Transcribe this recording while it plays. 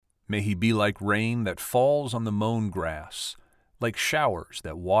May he be like rain that falls on the mown grass, like showers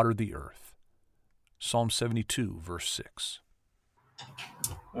that water the earth. Psalm 72, verse 6.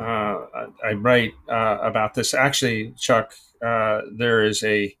 I write about this. Actually, Chuck, there is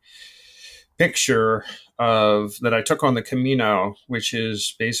a picture of that I took on the Camino, which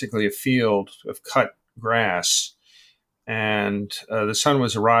is basically a field of cut grass, and the sun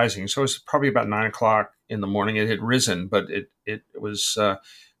was rising. So it was probably about 9 o'clock in the morning. It had risen, but it was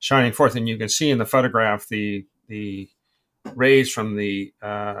shining forth, and you can see in the photograph the rays from the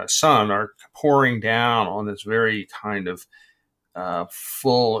sun are pouring down on this very kind of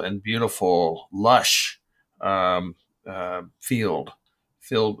full and beautiful, lush field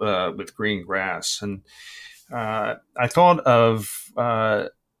filled with green grass. And I thought of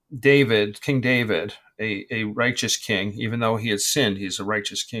David, King David, a righteous king. Even though he had sinned, he's a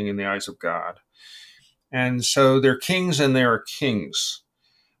righteous king in the eyes of God. And so there are kings and there are kings.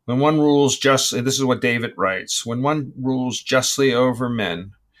 When one rules justly, this is what David writes, when one rules justly over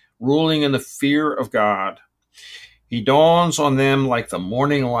men, ruling in the fear of God, he dawns on them like the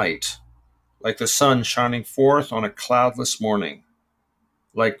morning light, like the sun shining forth on a cloudless morning,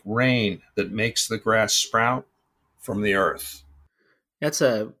 like rain that makes the grass sprout from the earth. That's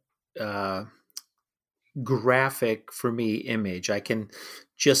a graphic for me image. I can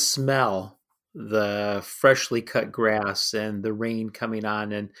just smell the freshly cut grass and the rain coming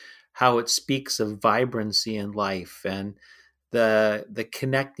on, and how it speaks of vibrancy and life, and the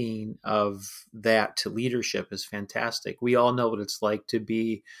connecting of that to leadership is fantastic. We all know what it's like to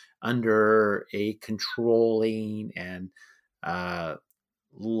be under a controlling and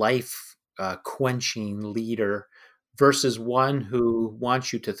life quenching leader versus one who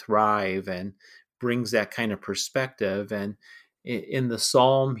wants you to thrive and brings that kind of perspective. And in the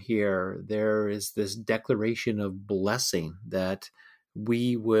psalm here, there is this declaration of blessing that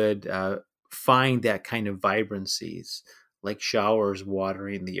we would find that kind of vibrancies like showers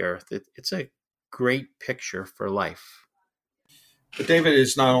watering the earth. It's a great picture for life. But David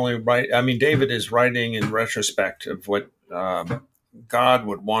is not only right. I mean, David is writing in retrospect of what God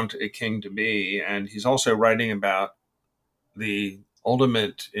would want a king to be, and he's also writing about the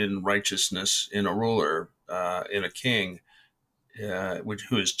ultimate in righteousness in a ruler, in a king,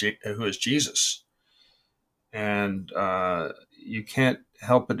 who is Jesus. And you can't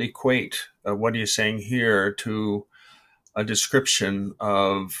help but equate what he's saying here to a description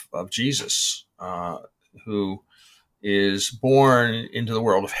of Jesus, who is born into the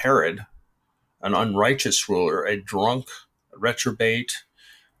world of Herod, an unrighteous ruler, a drunk, a reprobate,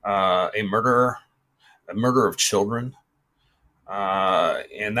 a murderer of children.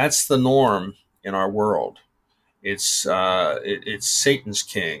 And that's the norm in our world. It's Satan's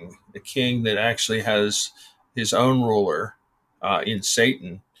king, the king that actually has his own ruler in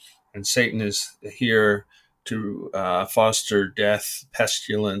Satan. And Satan is here to foster death,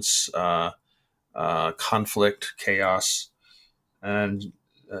 pestilence, conflict, chaos. And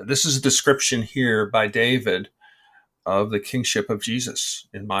this is a description here by David of the kingship of Jesus.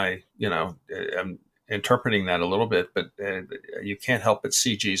 I'm interpreting that a little bit, but you can't help but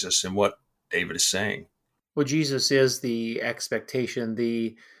see Jesus in what David is saying. Well, Jesus is the expectation,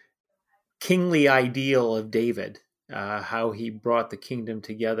 the kingly ideal of David, how he brought the kingdom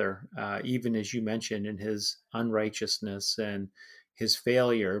together, even as you mentioned, in his unrighteousness and his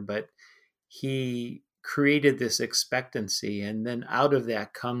failure. But he created this expectancy, and then out of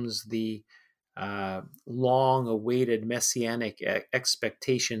that comes the long-awaited messianic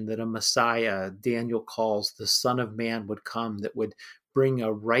expectation that a Messiah, Daniel calls the Son of Man, would come, that would bring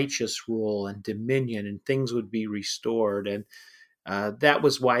a righteous rule and dominion, and things would be restored. And that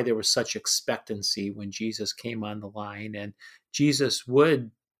was why there was such expectancy when Jesus came on the line. And Jesus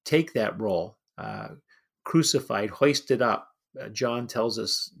would take that role, crucified, hoisted up. John tells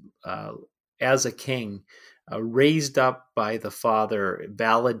us as a king, raised up by the Father,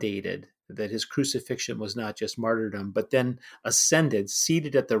 validated that his crucifixion was not just martyrdom, but then ascended,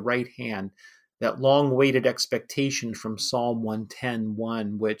 seated at the right hand, that long-awaited expectation from Psalm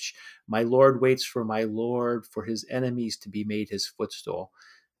 110:1, which my Lord waits for my Lord, for his enemies to be made his footstool.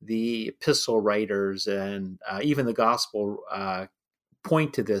 The epistle writers and even the gospel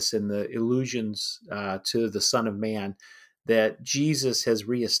point to this in the allusions to the Son of Man, that Jesus has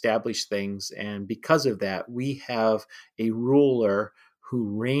reestablished things. And because of that, we have a ruler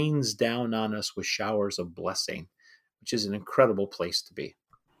who rains down on us with showers of blessing, which is an incredible place to be.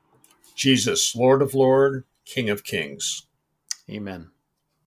 Jesus, Lord of Lords, King of Kings. Amen.